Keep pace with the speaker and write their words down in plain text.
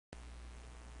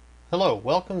Hello,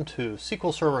 welcome to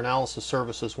SQL Server Analysis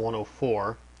Services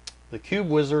 104, the Cube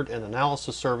Wizard and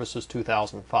Analysis Services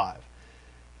 2005.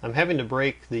 I'm having to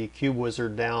break the Cube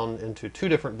Wizard down into two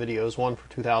different videos, one for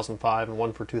 2005 and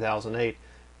one for 2008,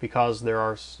 because there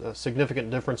are significant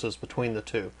differences between the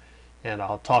two. And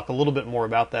I'll talk a little bit more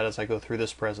about that as I go through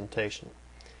this presentation.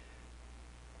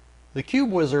 The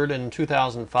Cube Wizard in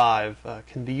 2005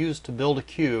 can be used to build a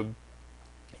cube,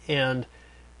 and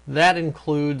that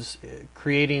includes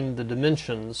creating the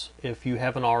dimensions if you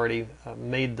haven't already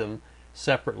made them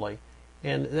separately.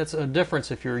 And that's a difference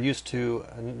if you're used to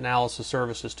Analysis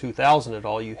Services 2000 at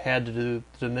all. You had to do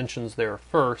the dimensions there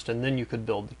first and then you could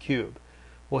build the cube.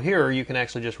 Well, here you can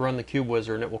actually just run the Cube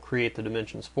Wizard and it will create the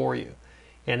dimensions for you.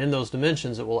 And in those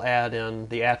dimensions it will add in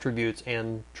the attributes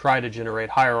and try to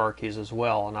generate hierarchies as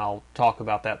well, and I'll talk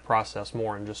about that process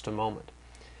more in just a moment.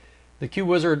 The Cube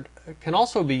Wizard can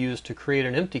also be used to create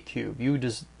an empty cube. You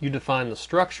define the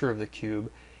structure of the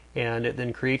cube and it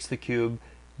then creates the cube,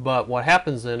 but what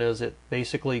happens then is it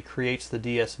basically creates the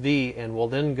DSV and will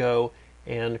then go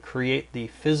and create the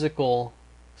physical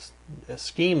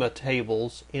schema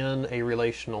tables in a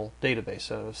relational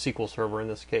database, a SQL server in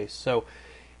this case. So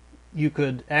you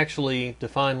could actually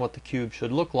define what the cube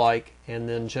should look like and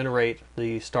then generate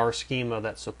the star schema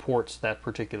that supports that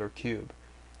particular cube.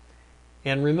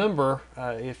 And remember,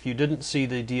 if you didn't see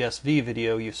the DSV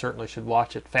video, you certainly should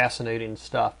watch it. Fascinating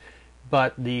stuff.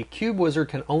 But the Cube Wizard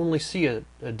can only see a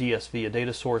DSV, a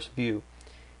data source view.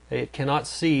 It cannot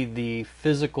see the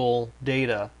physical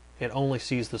data. It only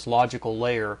sees this logical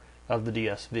layer of the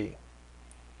DSV.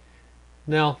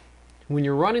 Now, when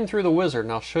you're running through the wizard,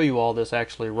 and I'll show you all this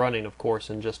actually running, of course,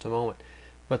 in just a moment,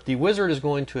 but the wizard is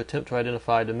going to attempt to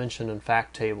identify dimension and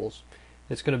fact tables.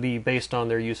 It's going to be based on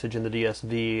their usage in the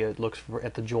DSV. It looks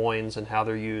at the joins and how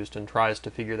they're used and tries to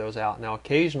figure those out. Now,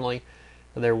 occasionally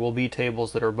there will be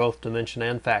tables that are both dimension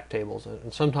and fact tables,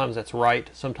 and sometimes that's right.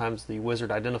 Sometimes the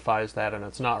wizard identifies that and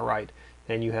it's not right,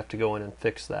 and you have to go in and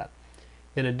fix that.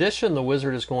 In addition, the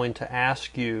wizard is going to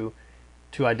ask you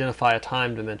to identify a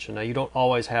time dimension. Now, you don't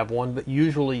always have one, but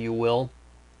usually you will,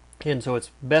 and so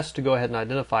it's best to go ahead and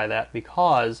identify that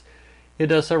because it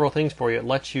does several things for you. It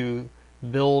lets you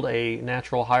build a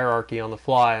natural hierarchy on the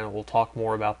fly, and we'll talk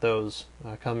more about those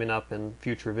coming up in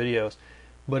future videos.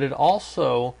 But it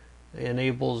also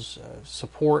enables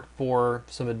support for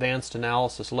some advanced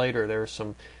analysis later. There are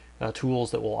some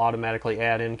tools that will automatically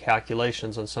add in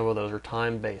calculations, and some of those are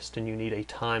time-based, and you need a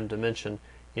time dimension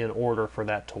in order for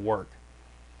that to work.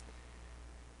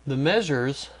 The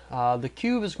measures, the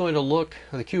cube is going to look,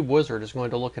 or the Cube Wizard is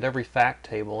going to look at every fact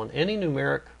table, and any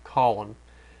numeric column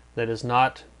that is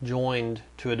not joined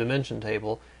to a dimension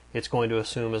table, it's going to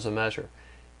assume as a measure.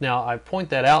 Now, I point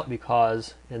that out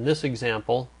because in this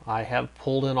example I have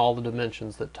pulled in all the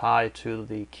dimensions that tie to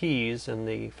the keys in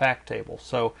the fact table,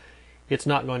 so it's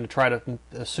not going to try to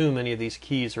assume any of these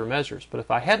keys or measures. But if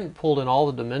I hadn't pulled in all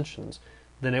the dimensions,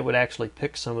 then it would actually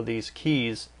pick some of these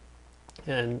keys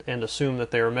and assume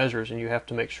that they are measures, and you have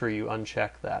to make sure you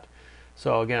uncheck that.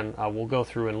 So again, we'll go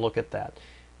through and look at that.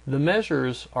 The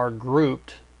measures are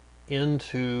grouped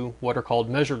into what are called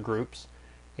measure groups,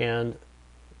 and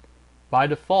by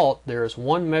default there is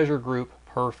one measure group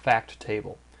per fact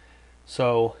table.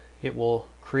 So it will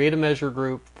create a measure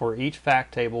group for each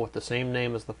fact table with the same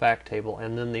name as the fact table,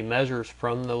 and then the measures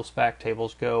from those fact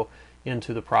tables go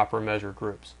into the proper measure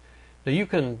groups. Now, you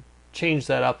can change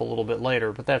that up a little bit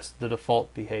later, but that's the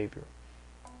default behavior.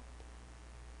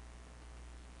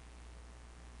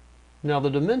 Now, the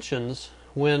dimensions,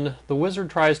 when the wizard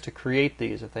tries to create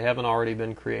these, if they haven't already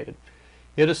been created,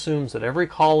 it assumes that every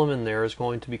column in there is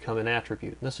going to become an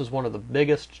attribute. And this is one of the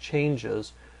biggest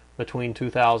changes between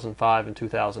 2005 and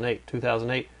 2008.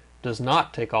 2008 does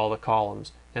not take all the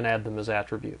columns and add them as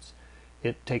attributes.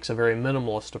 It takes a very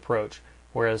minimalist approach,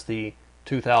 whereas the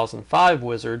 2005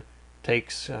 wizard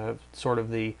takes sort of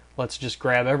the let's just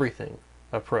grab everything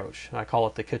approach. I call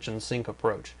it the kitchen sink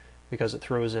approach because it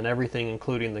throws in everything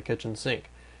including the kitchen sink.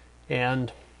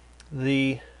 And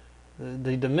the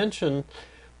dimension,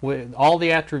 with all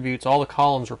the attributes, all the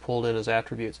columns are pulled in as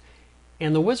attributes.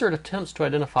 And the wizard attempts to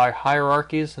identify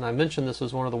hierarchies, and I mentioned this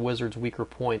as one of the wizard's weaker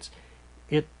points.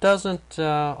 It doesn't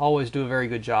always do a very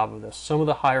good job of this. Some of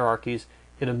the hierarchies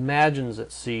it imagines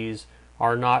it sees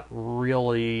are not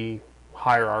really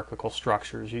hierarchical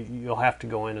structures. You'll have to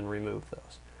go in and remove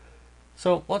those.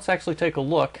 So let's actually take a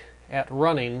look at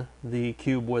running the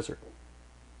Cube Wizard.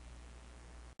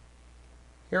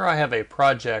 Here I have a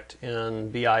project in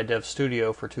BI Dev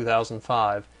Studio for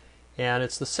 2005, and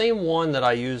it's the same one that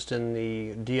I used in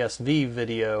the DSV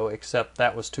video, except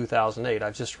that was 2008.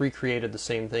 I've just recreated the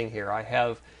same thing here. I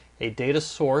have a data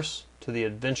source to the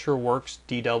AdventureWorks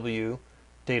DW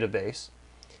database,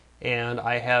 and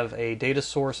I have a data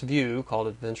source view called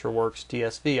AdventureWorks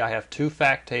DSV. I have two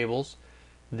fact tables,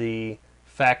 the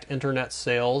fact internet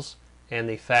sales and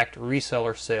the fact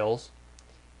reseller sales,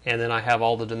 and then I have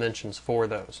all the dimensions for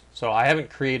those. So I haven't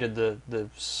created the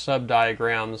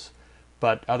sub-diagrams,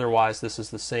 but otherwise this is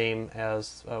the same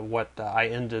as what I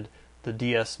ended the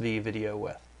DSV video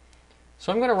with.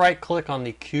 So I'm going to right click on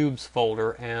the cubes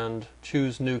folder and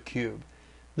choose new cube.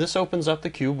 This opens up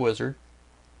the cube wizard,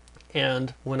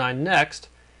 and when I next,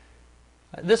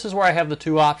 this is where I have the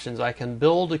two options. I can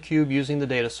build a cube using the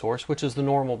data source, which is the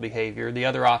normal behavior. The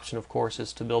other option, of course,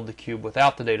 is to build the cube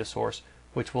without the data source,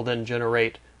 which will then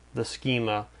generate the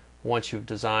schema once you've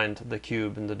designed the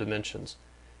cube and the dimensions.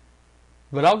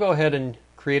 But I'll go ahead and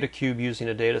create a cube using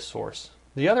a data source.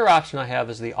 The other option I have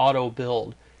is the auto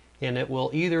build, and it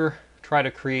will either try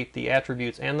to create the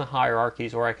attributes and the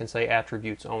hierarchies, or I can say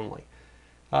attributes only.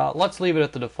 Let's leave it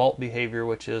at the default behavior,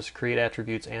 which is create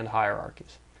attributes and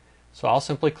hierarchies. So I'll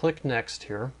simply click next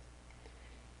here,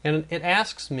 and it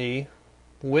asks me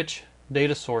which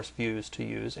data source views to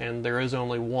use, and there is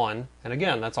only one, and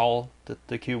again that's all that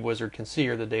the cube wizard can see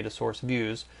are the data source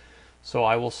views. So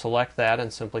I will select that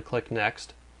and simply click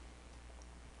next.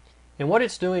 And what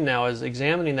it's doing now is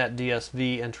examining that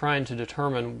DSV and trying to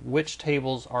determine which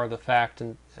tables are the fact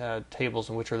and tables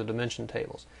and which are the dimension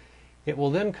tables. It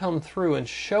will then come through and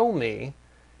show me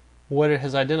what it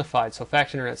has identified. So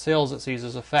fact internet sales it sees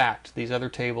as a fact. These other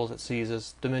tables it sees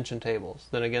as dimension tables.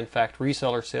 Then again, fact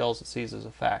reseller sales it sees as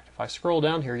a fact. If I scroll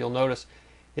down here, you'll notice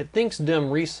it thinks dim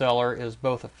reseller is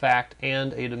both a fact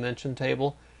and a dimension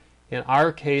table. In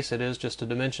our case, it is just a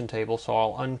dimension table, so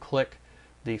I'll unclick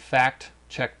the fact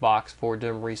checkbox for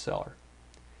dim reseller.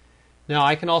 Now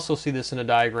I can also see this in a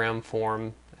diagram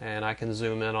form, and I can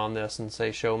zoom in on this and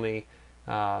say show me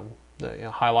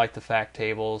highlight the fact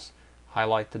tables,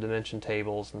 highlight the dimension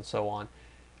tables, and so on.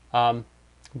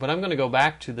 But I'm going to go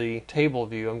back to the table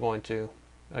view. I'm going to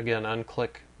again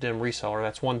unclick dim reseller.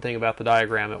 That's one thing about the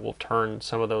diagram, it will turn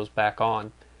some of those back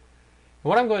on. And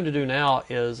what I'm going to do now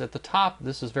is at the top,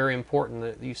 this is very important,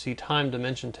 that you see time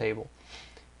dimension table.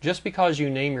 Just because you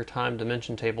name your time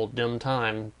dimension table dim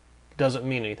time doesn't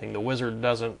mean anything. The wizard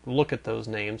doesn't look at those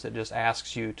names, it just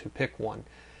asks you to pick one.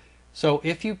 So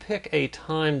if you pick a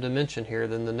time dimension here,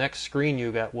 then the next screen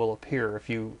you get will appear. If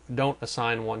you don't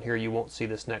assign one here, you won't see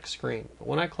this next screen. But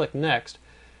when I click next,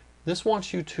 this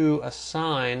wants you to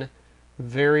assign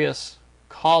various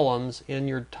columns in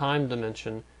your time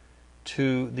dimension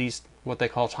to these what they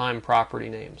call time property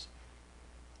names.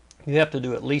 You have to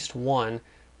do at least one,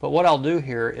 but what I'll do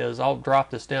here is I'll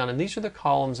drop this down, and these are the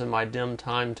columns in my dim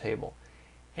time table.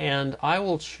 And I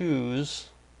will choose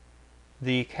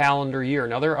the calendar year.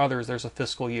 Now there are others, there's a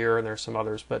fiscal year and there's some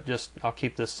others, but just I'll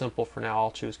keep this simple for now.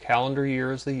 I'll choose calendar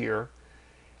year as the year.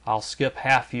 I'll skip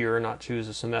half year, not choose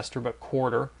a semester, but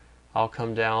quarter. I'll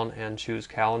come down and choose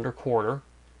calendar quarter.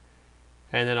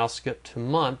 And then I'll skip to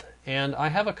month, and I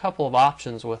have a couple of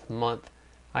options with month.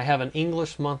 I have an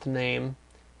English month name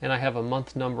and I have a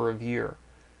month number of year.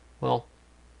 Well,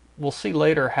 we'll see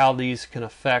later how these can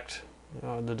affect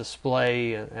the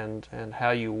display and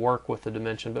how you work with the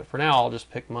dimension, but for now I'll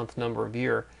just pick month number of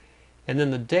year. And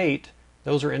then the date,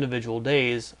 those are individual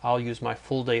days. I'll use my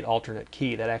full date alternate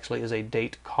key. That actually is a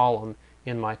date column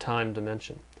in my time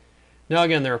dimension. Now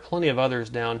again, there are plenty of others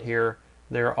down here.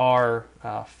 There are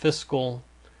fiscal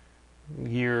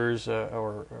years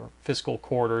or fiscal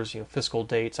quarters, fiscal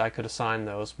dates. I could assign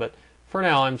those, but for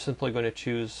now I'm simply going to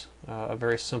choose a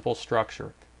very simple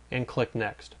structure and click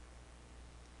next.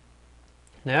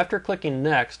 Now after clicking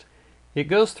next, it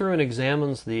goes through and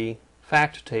examines the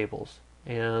fact tables,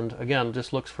 and again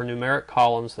just looks for numeric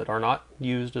columns that are not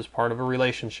used as part of a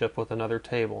relationship with another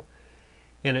table,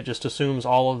 and it just assumes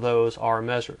all of those are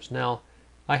measures. Now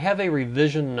I have a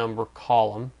revision number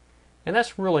column, and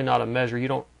that's really not a measure. You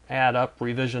don't add up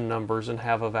revision numbers and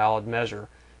have a valid measure,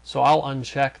 so I'll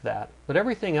uncheck that. But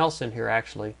everything else in here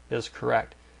actually is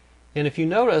correct. And if you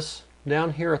notice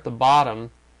down here at the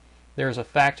bottom, there's a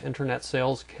fact internet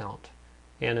sales count,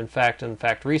 and in fact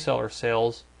reseller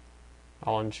sales,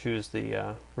 I'll choose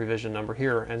the revision number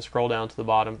here and scroll down to the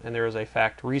bottom, and there is a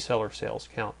fact reseller sales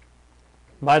count.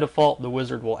 By default, the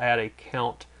wizard will add a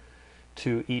count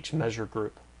to each measure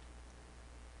group.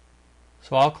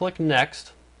 So I'll click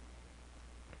next,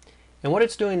 and what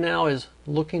it's doing now is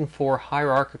looking for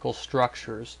hierarchical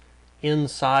structures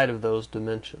inside of those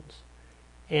dimensions.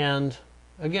 And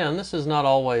again, this is not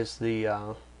always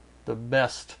the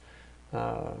best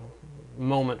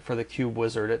moment for the cube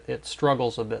wizard. It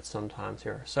struggles a bit sometimes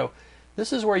here. So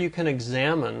This is where you can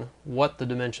examine what the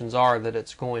dimensions are that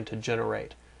it's going to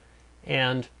generate.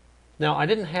 And now I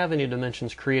didn't have any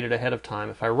dimensions created ahead of time.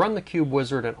 If I run the Cube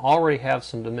Wizard and already have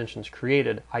some dimensions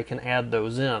created, I can add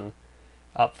those in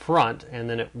up front, and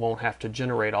then it won't have to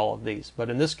generate all of these. But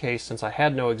in this case, since I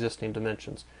had no existing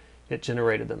dimensions, it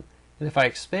generated them. And if I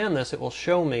expand this, it will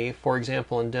show me, for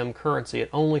example, in dim currency, it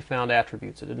only found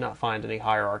attributes. It did not find any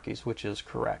hierarchies, which is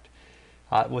correct.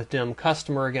 With dim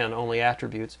customer, again, only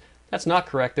attributes. That's not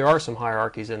correct. There are some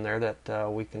hierarchies in there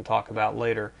that we can talk about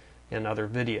later in other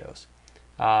videos.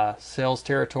 Sales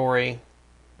territory,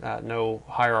 no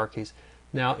hierarchies.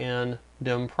 Now in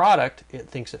dim product, it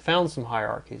thinks it found some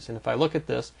hierarchies. And if I look at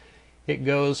this, it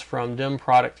goes from dim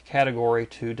product category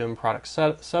to dim product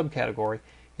subcategory.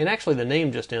 And actually the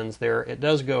name just ends there. It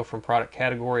does go from product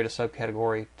category to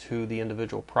subcategory to the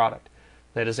individual product.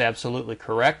 That is absolutely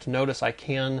correct. Notice I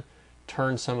can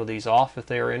turn some of these off if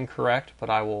they are incorrect, but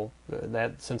I will,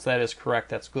 since that is correct,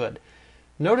 that's good.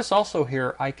 Notice also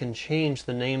here I can change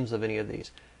the names of any of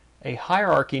these. A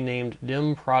hierarchy named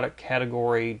dim product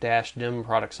category dash dim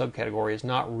product subcategory is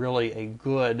not really a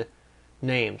good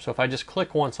name. So if I just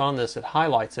click once on this, it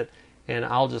highlights it, and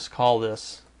I'll just call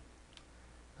this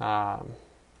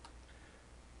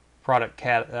product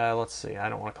let's see, I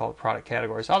don't want to call it product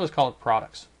categories. I'll just call it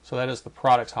products. So that is the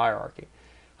products hierarchy.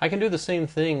 I can do the same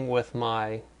thing with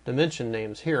my dimension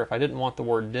names here. If I didn't want the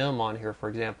word dim on here, for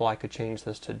example, I could change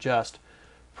this to just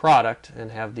product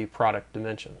and have the product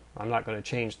dimension. I'm not going to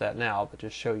change that now, but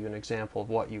just show you an example of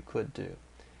what you could do.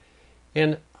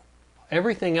 And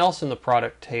everything else in the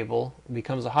product table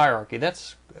becomes a hierarchy.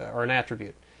 That's or an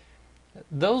attribute.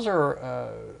 Those are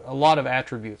a lot of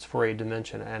attributes for a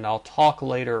dimension, and I'll talk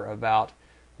later about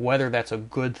whether that's a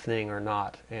good thing or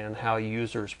not and how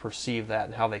users perceive that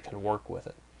and how they can work with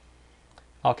it.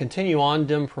 I'll continue on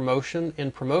dim promotion.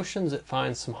 In promotions it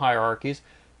finds some hierarchies,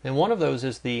 and one of those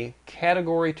is the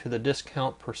category to the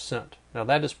discount percent. Now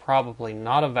that is probably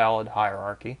not a valid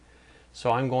hierarchy,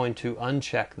 so I'm going to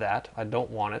uncheck that. I don't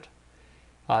want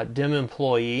it. Dim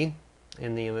employee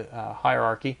in the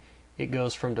hierarchy, it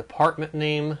goes from department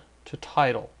name to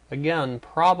title. Again,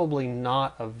 probably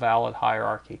not a valid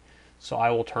hierarchy, so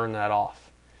I will turn that off.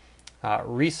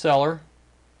 Reseller,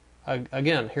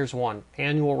 again, here's one.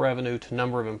 Annual revenue to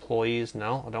number of employees.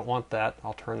 No, I don't want that.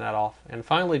 I'll turn that off. And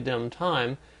finally, dim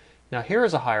time. Now here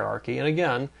is a hierarchy, and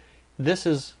again, this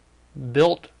is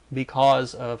built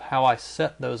because of how I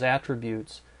set those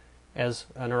attributes as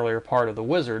an earlier part of the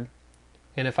wizard.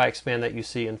 And if I expand that, you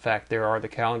see, in fact, there are the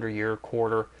calendar year,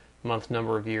 quarter, month,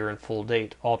 number of year, and full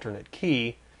date alternate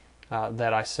key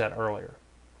that I set earlier.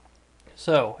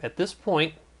 So at this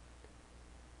point,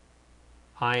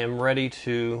 I am ready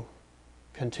to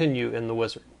continue in the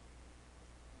wizard.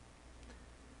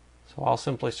 So I'll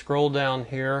simply scroll down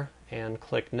here and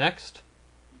click Next.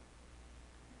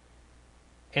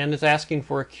 And it's asking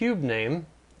for a cube name,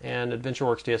 and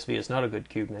AdventureWorks DSV is not a good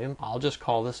cube name. I'll just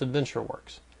call this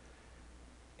AdventureWorks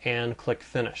and click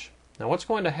Finish. Now what's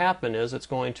going to happen is it's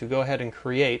going to go ahead and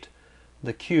create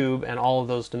the cube and all of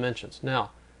those dimensions.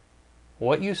 Now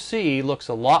what you see looks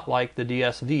a lot like the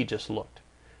DSV just looked.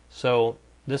 So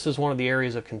this is one of the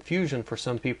areas of confusion for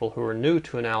some people who are new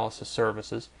to analysis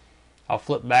services. I'll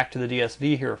flip back to the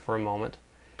DSV here for a moment,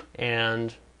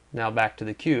 and now back to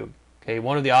the cube. Okay,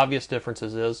 one of the obvious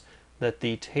differences is that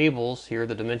the tables here,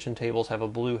 the dimension tables, have a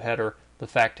blue header, the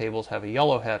fact tables have a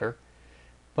yellow header,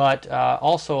 but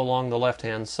also along the left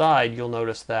hand side you'll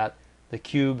notice that the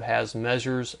cube has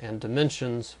measures and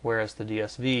dimensions, whereas the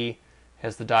DSV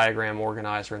has the diagram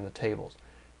organizer and the tables.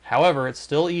 However, it's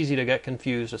still easy to get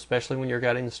confused, especially when you're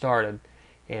getting started,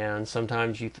 and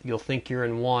sometimes you'll think you're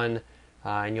in one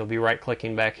and you'll be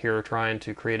right-clicking back here trying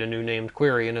to create a new named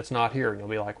query, and it's not here, and you'll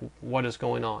be like, what is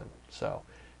going on? So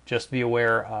just be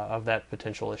aware of that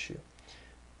potential issue.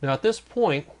 Now at this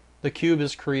point, the cube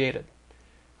is created.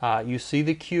 You see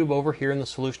the cube over here in the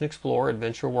Solution Explorer,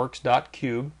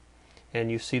 AdventureWorks.cube,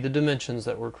 and you see the dimensions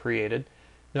that were created.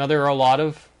 Now there are a lot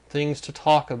of things to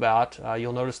talk about.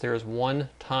 You'll notice there is one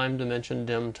time dimension,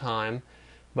 dim time,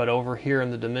 but over here in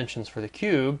the dimensions for the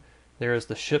cube, there is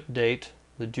the ship date,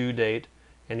 the due date,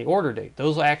 and the order date.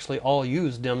 Those actually all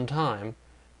use dim time,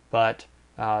 but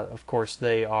of course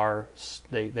they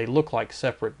look like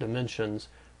separate dimensions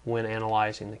when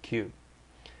analyzing the cube.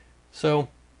 So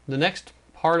the next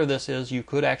part of this is you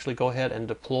could actually go ahead and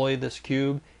deploy this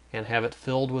cube and have it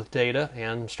filled with data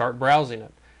and start browsing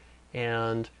it.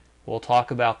 And we'll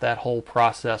talk about that whole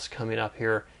process coming up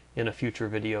here in a future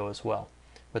video as well.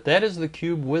 But that is the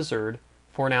Cube Wizard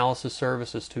for Analysis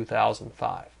Services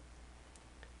 2005.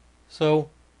 So,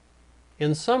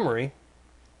 in summary,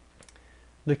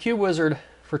 The Cube Wizard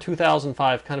for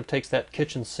 2005 kind of takes that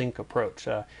kitchen sink approach,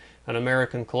 an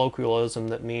American colloquialism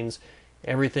that means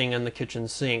everything in the kitchen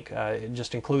sink. It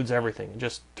just includes everything. It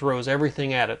just throws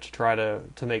everything at it to try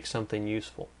to make something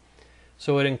useful.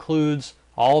 So it includes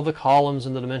all the columns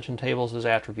in the dimension tables as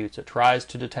attributes. It tries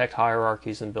to detect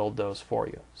hierarchies and build those for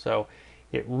you. So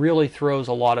it really throws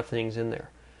a lot of things in there.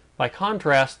 By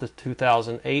contrast, the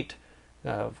 2008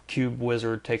 Cube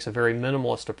Wizard takes a very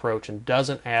minimalist approach and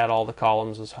doesn't add all the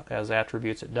columns as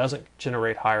attributes. It doesn't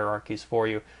generate hierarchies for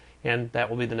you, and that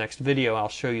will be the next video. I'll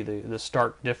show you the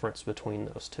stark difference between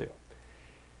those two.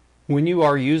 When you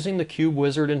are using the Cube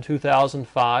Wizard in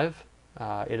 2005,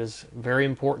 it is very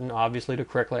important, obviously, to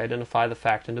correctly identify the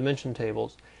fact and dimension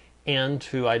tables and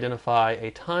to identify a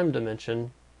time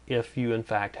dimension if you in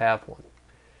fact have one.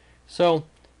 So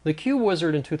the Cube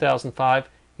Wizard in 2005,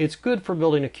 it's good for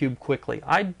building a cube quickly.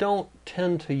 I don't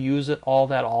tend to use it all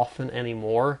that often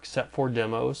anymore, except for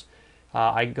demos.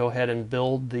 I go ahead and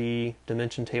build the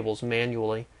dimension tables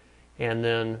manually and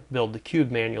then build the cube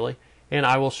manually, and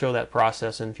I will show that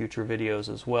process in future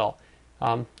videos as well.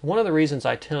 One of the reasons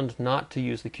I tend not to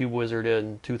use the Cube Wizard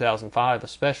in 2005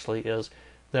 especially is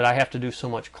that I have to do so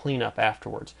much cleanup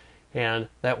afterwards, and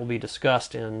that will be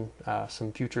discussed in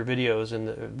some future videos in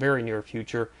the very near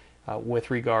future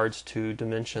with regards to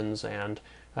dimensions and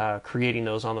creating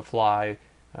those on the fly,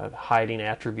 hiding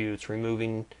attributes,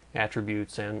 removing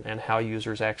attributes, and how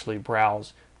users actually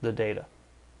browse the data.